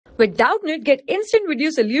With Doubtnut, get instant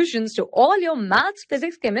video solutions to all your maths,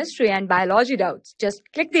 physics, chemistry, and biology doubts. Just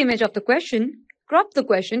click the image of the question, crop the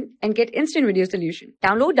question, and get instant video solution.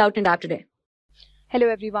 Download Doubtnut app today. Hello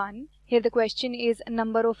everyone. Here the question is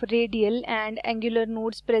number of radial and angular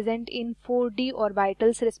nodes present in 4D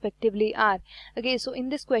orbitals respectively are. Okay, so in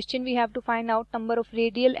this question we have to find out number of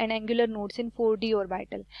radial and angular nodes in 4D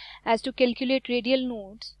orbital. As to calculate radial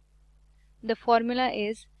nodes, the formula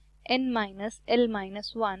is n minus L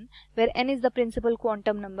minus 1, where n is the principal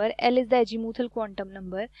quantum number, L is the azimuthal quantum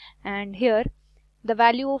number, and here the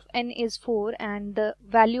value of n is 4 and the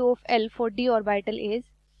value of L for d orbital is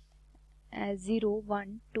 0,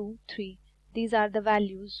 1, 2, 3. These are the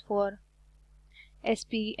values for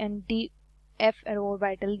sp and df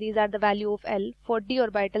orbital. These are the value of L. For d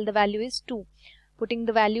orbital the value is 2. Putting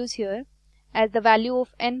the values here, as the value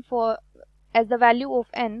of n for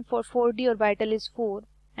 4d orbital is 4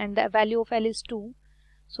 and the value of L is 2,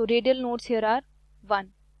 so radial nodes here are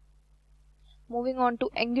 1. Moving on to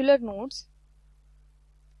angular nodes,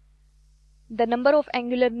 the number of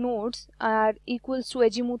angular nodes are equals to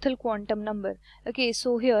azimuthal quantum number. Okay,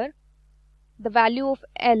 so here the value of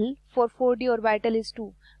L for 4d orbital is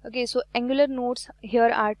 2. Okay, so angular nodes here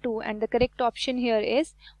are 2 and the correct option here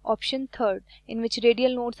is option 3rd, in which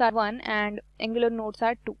radial nodes are 1 and angular nodes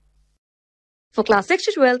are 2. For class 6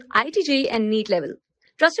 to 12, IIT JEE and NEET level.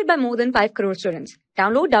 Trusted by more than 5 crore students.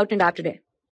 Download Doubtnut app today.